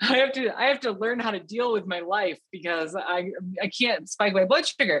anymore. I have to learn how to deal with my life because I can't spike my blood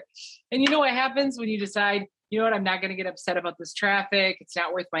sugar. And what happens when you decide, what, I'm not going to get upset about this traffic. It's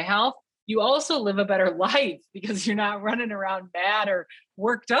not worth my health. You also live a better life because you're not running around mad or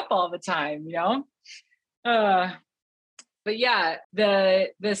worked up all the time, But yeah, the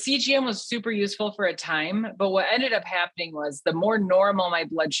CGM was super useful for a time. But what ended up happening was the more normal my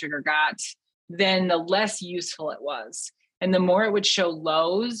blood sugar got, then the less useful it was. And the more it would show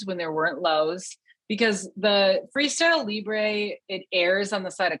lows when there weren't lows, because the Freestyle Libre, it errs on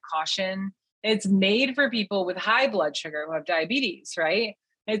the side of caution. It's made for people with high blood sugar who have diabetes, right?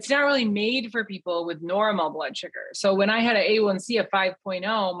 It's not really made for people with normal blood sugar. So when I had an A1C of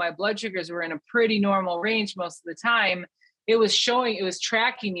 5.0, my blood sugars were in a pretty normal range most of the time. It was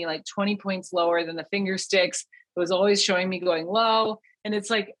tracking me like 20 points lower than the finger sticks. It was always showing me going low. And it's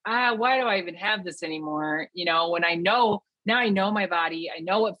like, why do I even have this anymore? When now I know my body, I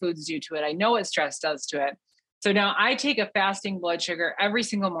know what foods do to it. I know what stress does to it. So now I take a fasting blood sugar every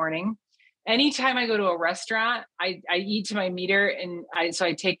single morning. Anytime I go to a restaurant, I eat to my meter, and I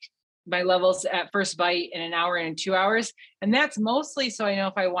take my levels at first bite in an hour and in 2 hours. And that's mostly so I know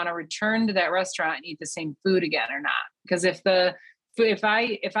if I want to return to that restaurant and eat the same food again or not. Because if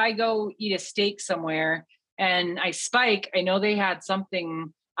I go eat a steak somewhere and I spike, I know they had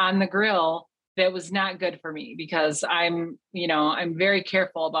something on the grill that was not good for me, because I'm very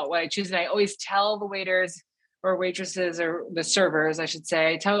careful about what I choose. And I always tell the waiters or waitresses, or the servers, I should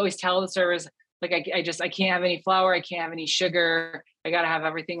say, always tell the servers, like, I can't have any flour. I can't have any sugar. I got to have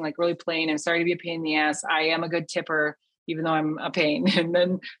everything like really plain. I'm sorry to be a pain in the ass. I am a good tipper, even though I'm a pain. And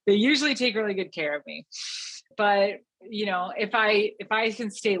then they usually take really good care of me. But, if I can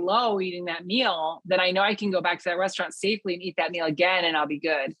stay low eating that meal, then I know I can go back to that restaurant safely and eat that meal again, and I'll be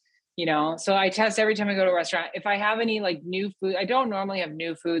good. So I test every time I go to a restaurant. If I have any like new food, I don't normally have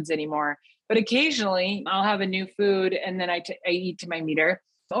new foods anymore, but occasionally I'll have a new food, and then I eat to my meter.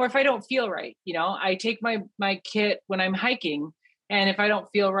 Or if I don't feel right, I take my kit when I'm hiking. And if I don't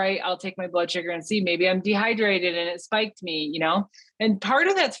feel right, I'll take my blood sugar and see, maybe I'm dehydrated and it spiked me, And part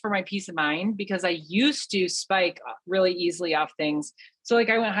of that's for my peace of mind, because I used to spike really easily off things. So like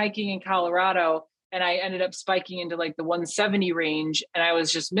I went hiking in Colorado and I ended up spiking into like the 170 range, and I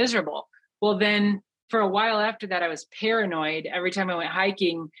was just miserable. Well, then for a while after that, I was paranoid. Every time I went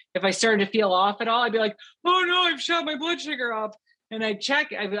hiking, if I started to feel off at all, I'd be like, oh no, I've shot my blood sugar up. And I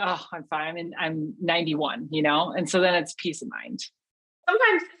check, I'm fine. I'm 91, And so then it's peace of mind.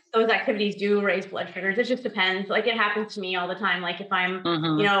 Sometimes those activities do raise blood sugars. It just depends. Like it happens to me all the time. Like if I'm,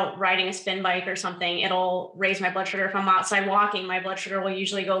 Mm-hmm. riding a spin bike or something, it'll raise my blood sugar. If I'm outside walking, my blood sugar will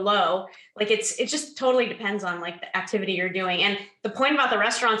usually go low. Like it just totally depends on like the activity you're doing. And the point about the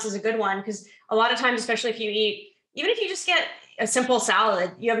restaurants is a good one because a lot of times, especially if you eat, even if you just get a simple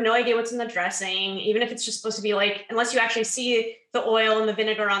salad, you have no idea what's in the dressing, even if it's just supposed to be like, unless you actually see the oil and the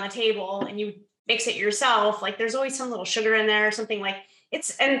vinegar on the table and you mix it yourself, like there's always some little sugar in there or something like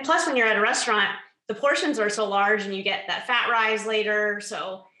and plus when you're at a restaurant, the portions are so large and you get that fat rise later.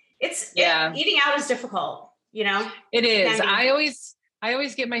 So eating out is difficult, It is. Can be. I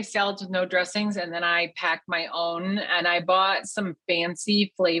always get my salads with no dressings and then I pack my own, and I bought some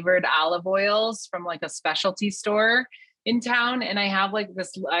fancy flavored olive oils from like a specialty store in town. And I have like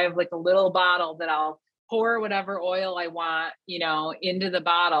a little bottle that I'll pour whatever oil I want, into the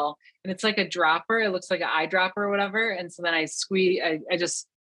bottle. And it's like a dropper. It looks like an eyedropper or whatever. And so then I just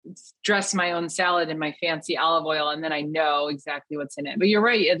dress my own salad in my fancy olive oil. And then I know exactly what's in it. But you're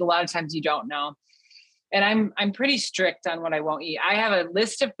right. A lot of times you don't know. And I'm pretty strict on what I won't eat. I have a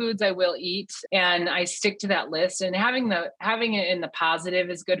list of foods I will eat and I stick to that list. And having it in the positive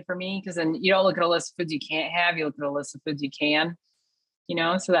is good for me because then you don't look at a list of foods you can't have, you look at a list of foods you can,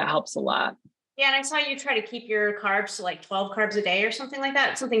 so that helps a lot. Yeah. And I saw you try to keep your carbs to like 12 carbs a day or something like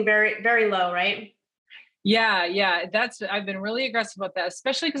that. Something very, very low, right? Yeah. I've been really aggressive about that,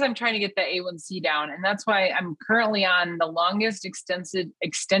 especially because I'm trying to get the A1C down. And that's why I'm currently on the longest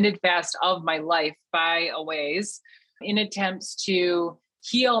extended fast of my life by a ways in attempts to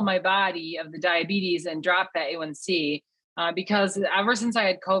heal my body of the diabetes and drop that A1C. Because ever since I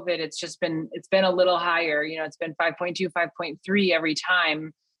had COVID, it's been a little higher, it's been 5.2, 5.3 every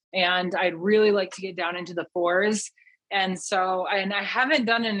time. And I'd really like to get down into the fours. And I haven't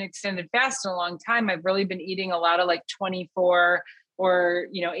done an extended fast in a long time. I've really been eating a lot of like 24 or,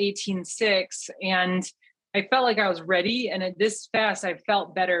 18/6. And I felt like I was ready. And at this fast, I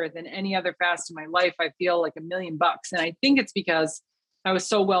felt better than any other fast in my life. I feel like $1,000,000. And I think it's because I was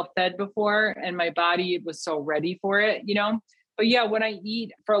so well fed before and my body was so ready for it, But yeah, when I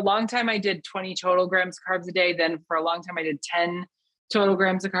eat, for a long time, I did 20 total grams of carbs a day. Then for a long time, I did 10 total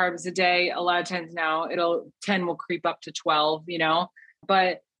grams of carbs a day. A lot of times now 10 will creep up to 12,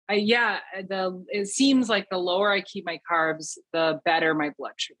 but it seems like the lower I keep my carbs, the better my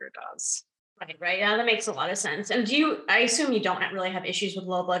blood sugar does. Right. Yeah, that makes a lot of sense. And I assume you don't really have issues with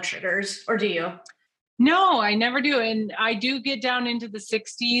low blood sugars, or do you? No, I never do. And I do get down into the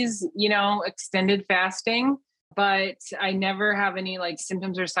 60s, extended fasting, but I never have any like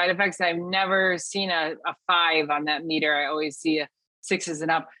symptoms or side effects. I've never seen a 5 on that meter. I always see a 6s and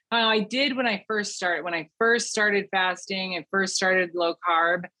up. I did when I first started fasting and first started low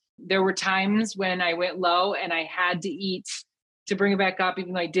carb. There were times when I went low and I had to eat to bring it back up,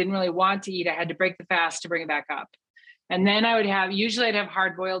 even though I didn't really want to eat. I had to break the fast to bring it back up. And then I'd have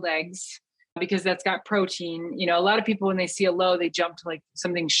hard boiled eggs because that's got protein. A lot of people, when they see a low, they jump to like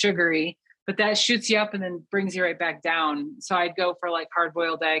something sugary, but that shoots you up and then brings you right back down. So I'd go for like hard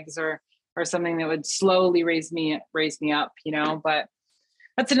boiled eggs or something that would slowly raise me up, but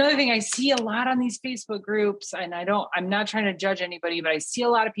that's another thing I see a lot on these Facebook groups. And I'm not trying to judge anybody, but I see a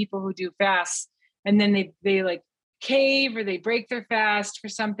lot of people who do fasts and then they like cave or they break their fast for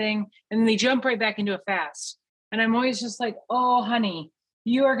something and then they jump right back into a fast. And I'm always just like, oh, honey,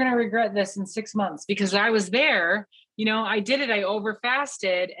 you are going to regret this in 6 months because I was there, I did it. I over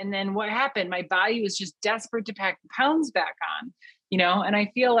fasted. And then what happened? My body was just desperate to pack the pounds back on, and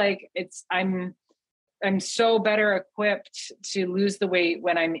I feel like I'm so better equipped to lose the weight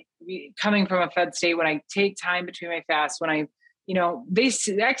when I'm coming from a fed state, when I take time between my fasts, when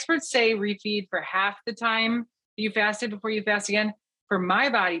the experts say refeed for half the time you fasted before you fast again. For my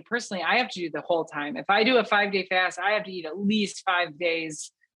body personally, I have to do the whole time. If I do a 5-day fast, I have to eat at least 5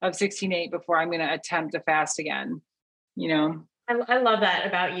 days of 16/8 before I'm going to attempt to fast again, I love that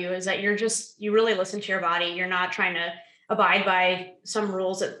about you is that you really listen to your body. You're not trying to abide by some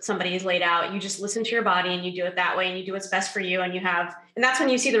rules that somebody has laid out. You just listen to your body and you do it that way and you do what's best for you. And that's when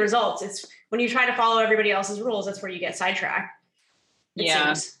you see the results. It's when you try to follow everybody else's rules, that's where you get sidetracked. It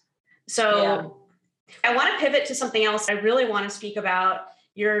seems. So I want to pivot to something else. I really want to speak about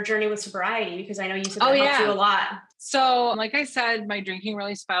your journey with sobriety because I know you said that helped you a lot. So like I said, my drinking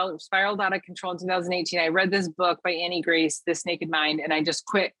really spiraled out of control in 2018. I read this book by Annie Grace, This Naked Mind, and I just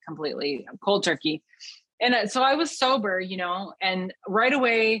quit completely, cold turkey. And so I was sober, and right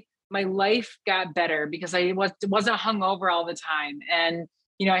away my life got better because I wasn't hungover all the time. And,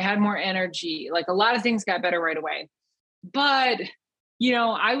 I had more energy, like a lot of things got better right away. But,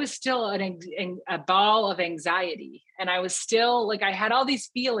 I was still a ball of anxiety, and I was still like, I had all these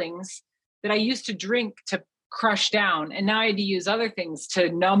feelings that I used to drink to crush down. And now I had to use other things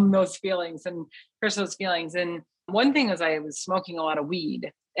to numb those feelings and crush those feelings. And one thing was I was smoking a lot of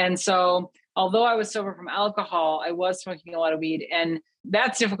weed. And so although I was sober from alcohol, I was smoking a lot of weed. And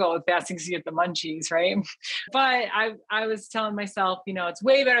that's difficult with fasting because you get the munchies, right? But I was telling myself, it's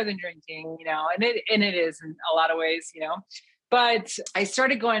way better than drinking, and it is in a lot of ways, But I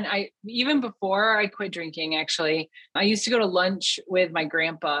started going, even before I quit drinking, actually, I used to go to lunch with my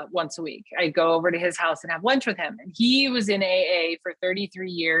grandpa once a week. I'd go over to his house and have lunch with him. And he was in AA for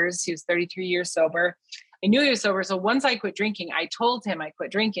 33 years. He was 33 years sober. I knew he was sober. So once I quit drinking, I told him I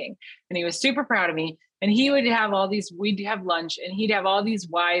quit drinking. And he was super proud of me. And he would have we'd have lunch and he'd have all these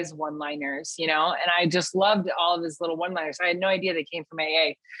wise one-liners, and I just loved all of his little one-liners. I had no idea they came from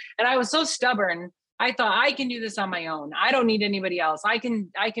AA. And I was so stubborn. I thought I can do this on my own. I don't need anybody else. I can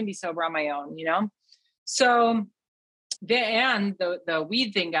be sober on my own, So the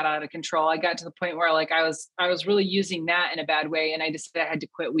weed thing got out of control. I got to the point where like I was really using that in a bad way, and I decided I had to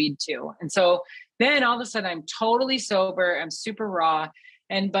quit weed too. And so then all of a sudden I'm totally sober. I'm super raw,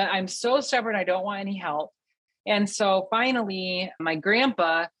 but I'm so stubborn. I don't want any help. And so finally, my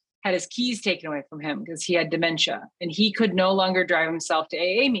grandpa had his keys taken away from him because he had dementia, and he could no longer drive himself to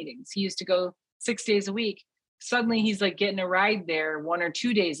AA meetings. He used to go 6 days a week. Suddenly he's like getting a ride there 1 or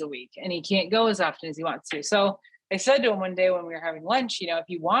 2 days a week, and he can't go as often as he wants to. So I said to him one day when we were having lunch, if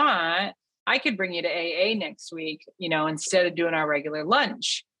you want, I could bring you to AA next week, instead of doing our regular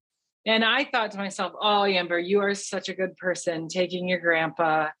lunch. And I thought to myself, oh, Amber, you are such a good person taking your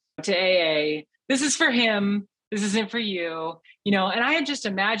grandpa to AA. This is for him. This isn't for you, and I had just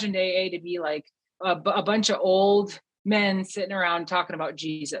imagined AA to be like a bunch of old men sitting around talking about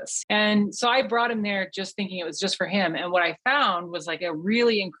Jesus. And so I brought him there just thinking it was just for him. And what I found was like a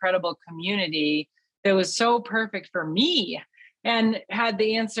really incredible community that was so perfect for me and had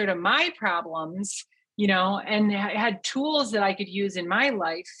the answer to my problems, and had tools that I could use in my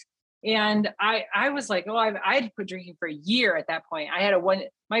life. And I was like, I had quit drinking for a year at that point. I had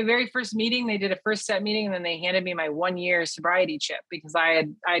my very first meeting, they did a first set meeting, and then they handed me my 1 year sobriety chip because I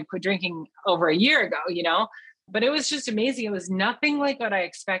had quit drinking over a year ago, But it was just amazing. It was nothing like what I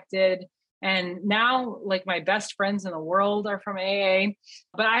expected. And now like my best friends in the world are from AA,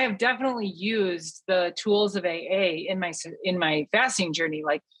 but I have definitely used the tools of AA in my fasting journey,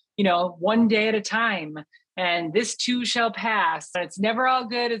 like, 1 day at a time, and this too shall pass. And it's never all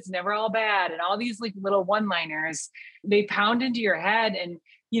good. It's never all bad. And all these like little one-liners, they pound into your head. And,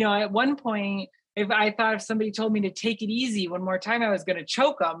 at one point, if somebody told me to take it easy one more time, I was going to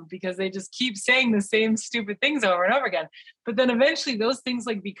choke them because they just keep saying the same stupid things over and over again. But then eventually those things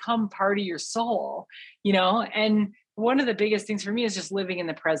like become part of your soul, and one of the biggest things for me is just living in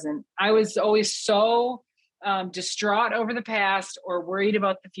the present. I was always so distraught over the past or worried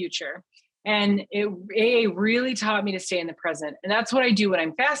about the future. And AA really taught me to stay in the present. And that's what I do when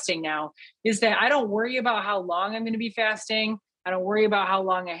I'm fasting now, is that I don't worry about how long I'm going to be fasting. I don't worry about how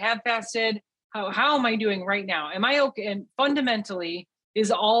long I have fasted. How am I doing right now? Am I okay? And fundamentally,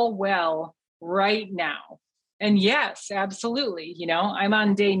 is all well right now? And yes, absolutely. I'm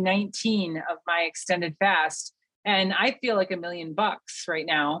on day 19 of my extended fast, and I feel like $1 million right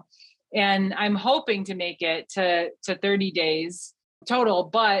now. And I'm hoping to make it to 30 days total.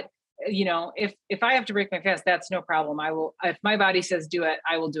 But if I have to break my fast, that's no problem. I will. If my body says do it,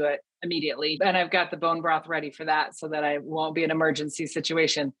 I will do it immediately. And I've got the bone broth ready for that, so that I won't be an emergency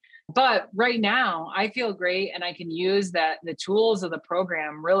situation. But right now I feel great, and I can use the tools of the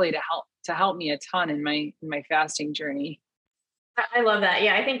program really to help me a ton in my fasting journey. I love that.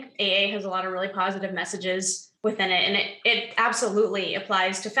 Yeah, I think AA has a lot of really positive messages within it, and it absolutely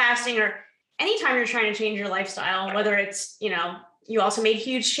applies to fasting or anytime you're trying to change your lifestyle, whether it's, you also made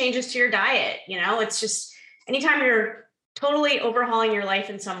huge changes to your diet, it's just anytime you're totally overhauling your life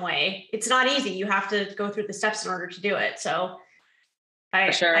in some way, it's not easy. You have to go through the steps in order to do it. So I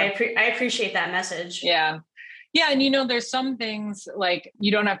appreciate that message. Yeah. Yeah. And there's some things like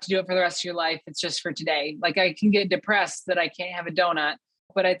you don't have to do it for the rest of your life. It's just for today. Like I can get depressed that I can't have a donut,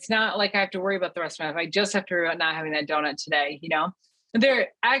 but it's not like I have to worry about the rest of my life. I just have to worry about not having that donut today,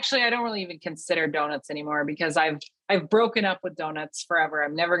 I don't really even consider donuts anymore because I've broken up with donuts forever.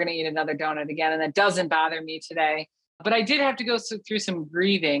 I'm never going to eat another donut again. And it doesn't bother me today, but I did have to go through some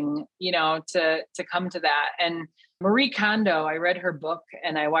grieving, to come to that. And Marie Kondo, I read her book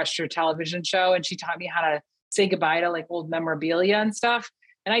and I watched her television show, and she taught me how to say goodbye to like old memorabilia and stuff.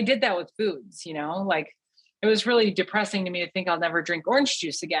 And I did that with foods, like it was really depressing to me to think I'll never drink orange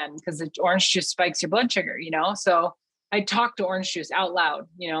juice again because the orange juice spikes your blood sugar, So I talk to orange juice out loud.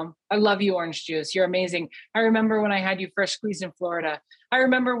 I love you, orange juice. You're amazing. I remember when I had you fresh squeezed in Florida. I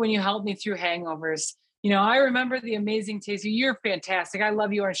remember when you helped me through hangovers. I remember the amazing taste. You're fantastic. I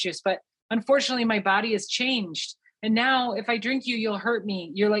love you, orange juice. But unfortunately, my body has changed. And now if I drink you, you'll hurt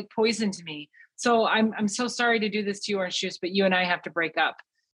me. You're like poison to me. So I'm so sorry to do this to you, orange juice, but you and I have to break up.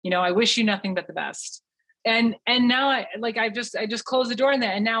 I wish you nothing but the best. And now I just closed the door on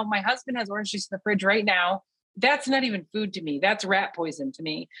that. And now my husband has orange juice in the fridge right now. That's not even food to me. That's rat poison to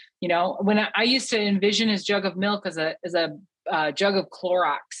me. When I used to envision his jug of milk as a jug of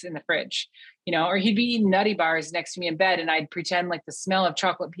Clorox in the fridge, or he'd be eating nutty bars next to me in bed, and I'd pretend like the smell of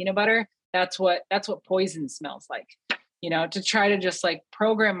chocolate peanut butter. That's what poison smells like, to try to just like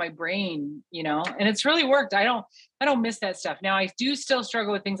program my brain, and it's really worked. I don't miss that stuff. Now I do still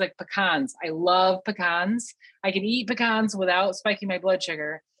struggle with things like pecans. I love pecans. I can eat pecans without spiking my blood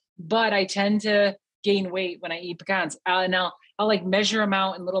sugar, but I tend to gain weight when I eat pecans. And I'll like measure them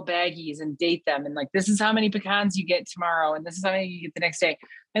out in little baggies and date them. And like, this is how many pecans you get tomorrow. And this is how many you get the next day.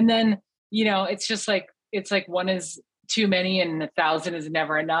 And then, it's just like, it's like one is too many and 1,000 is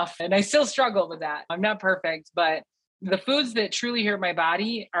never enough. And I still struggle with that. I'm not perfect, but the foods that truly hurt my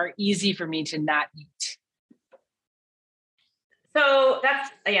body are easy for me to not eat. So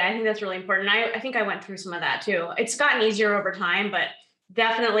I think that's really important. I think I went through some of that too. It's gotten easier over time, but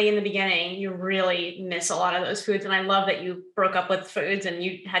definitely in the beginning, you really miss a lot of those foods. And I love that you broke up with foods and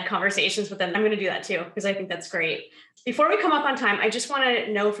you had conversations with them. I'm going to do that too, because I think that's great. Before we come up on time, I just want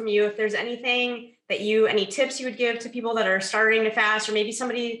to know from you if there's anything any tips you would give to people that are starting to fast, or maybe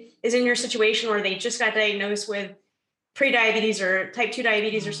somebody is in your situation where they just got diagnosed with pre-diabetes or type 2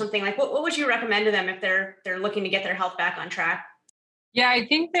 diabetes or something. Like what would you recommend to them if they're looking to get their health back on track? Yeah, I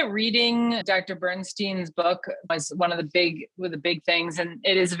think that reading Dr. Bernstein's book was one of the big things, and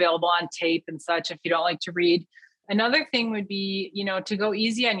it is available on tape and such if you don't like to read. Another thing would be, to go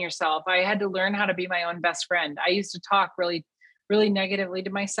easy on yourself. I had to learn how to be my own best friend. I used to talk really, really negatively to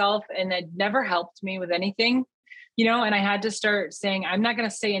myself, and it never helped me with anything, and I had to start saying, I'm not going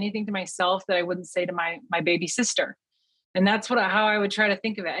to say anything to myself that I wouldn't say to my baby sister. And that's how I would try to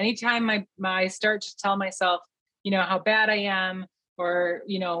think of it. Anytime I start to tell myself, how bad I am, or,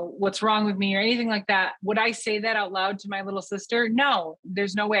 what's wrong with me or anything like that, would I say that out loud to my little sister? No,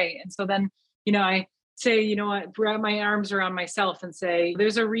 there's no way. And so then, I say, wrap my arms around myself and say,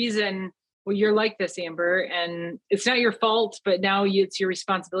 there's a reason you're like this, Amber, and it's not your fault, but now it's your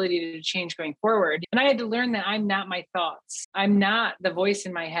responsibility to change going forward. And I had to learn that I'm not my thoughts. I'm not the voice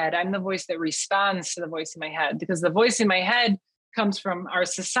in my head. I'm the voice that responds to the voice in my head, because the voice in my head comes from our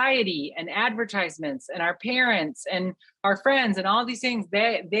society and advertisements and our parents and our friends and all these things.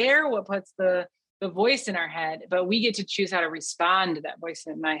 They're what puts the voice in our head, but we get to choose how to respond to that voice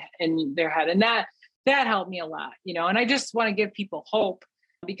in their head. And that helped me a lot, and I just want to give people hope,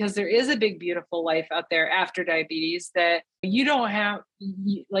 because there is a big, beautiful life out there after diabetes that you don't have.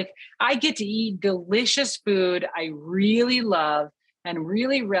 Like, I get to eat delicious food I really love and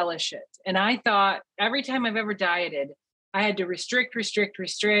really relish it. And I thought every time I've ever dieted, I had to restrict,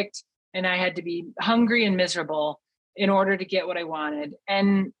 and I had to be hungry and miserable in order to get what I wanted.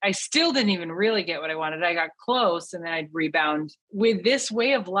 And I still didn't even really get what I wanted. I got close and then I'd rebound. With this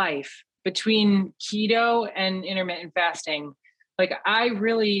way of life between keto and intermittent fasting, like I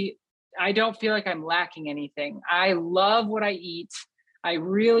don't feel like I'm lacking anything. I love what I eat. I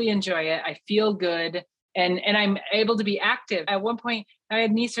really enjoy it. I feel good. And I'm able to be active. At one point, I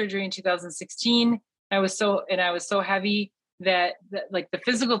had knee surgery in 2016. I was so heavy that like the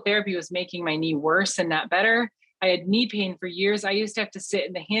physical therapy was making my knee worse and not better. I had knee pain for years. I used to have to sit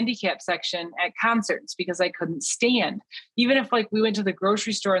in the handicap section at concerts because I couldn't stand. Even if like we went to the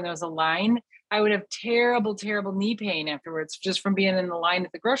grocery store and there was a line, I would have terrible, terrible knee pain afterwards, just from being in the line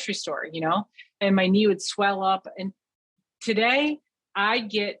at the grocery store, and my knee would swell up. And today I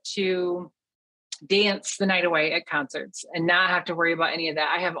get to dance the night away at concerts and not have to worry about any of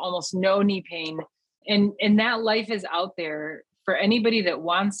that. I have almost no knee pain. And that life is out there for anybody that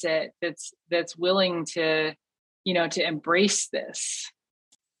wants it, that's willing to, to embrace this.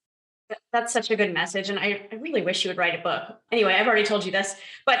 That's such a good message. And I really wish you would write a book. Anyway, I've already told you this,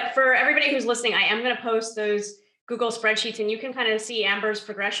 but for everybody who's listening, I am going to post those Google spreadsheets and you can kind of see Amber's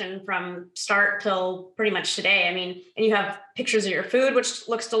progression from start till pretty much today. I mean, and you have pictures of your food, which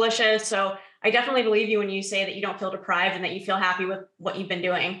looks delicious. So I definitely believe you when you say that you don't feel deprived and that you feel happy with what you've been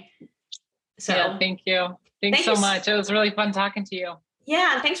doing. So yeah, thank you. Thanks so much. It was really fun talking to you.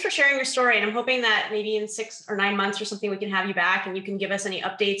 Yeah. And thanks for sharing your story. And I'm hoping that maybe in 6 or 9 months or something, we can have you back and you can give us any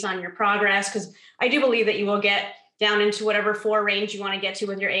updates on your progress. Cause I do believe that you will get down into whatever 4 range you want to get to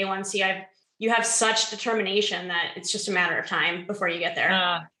with your A1C. I've you have such determination that it's just a matter of time before you get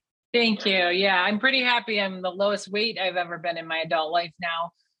there. Thank you. Yeah, I'm pretty happy. I'm the lowest weight I've ever been in my adult life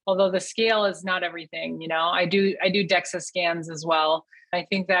now. Although the scale is not everything, I do DEXA scans as well. I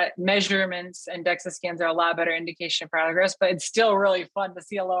think that measurements and DEXA scans are a lot better indication of progress, but it's still really fun to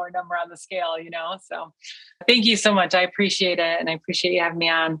see a lower number on the scale, So thank you so much. I appreciate it. And I appreciate you having me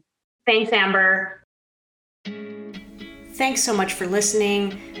on. Thanks, Amber. Thanks so much for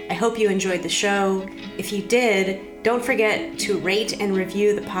listening. I hope you enjoyed the show. If you did, don't forget to rate and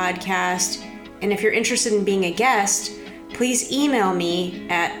review the podcast. And if you're interested in being a guest, please email me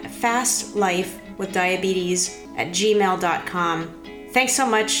at fastlifewithdiabetes@gmail.com. Thanks so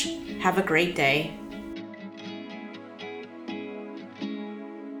much. Have a great day.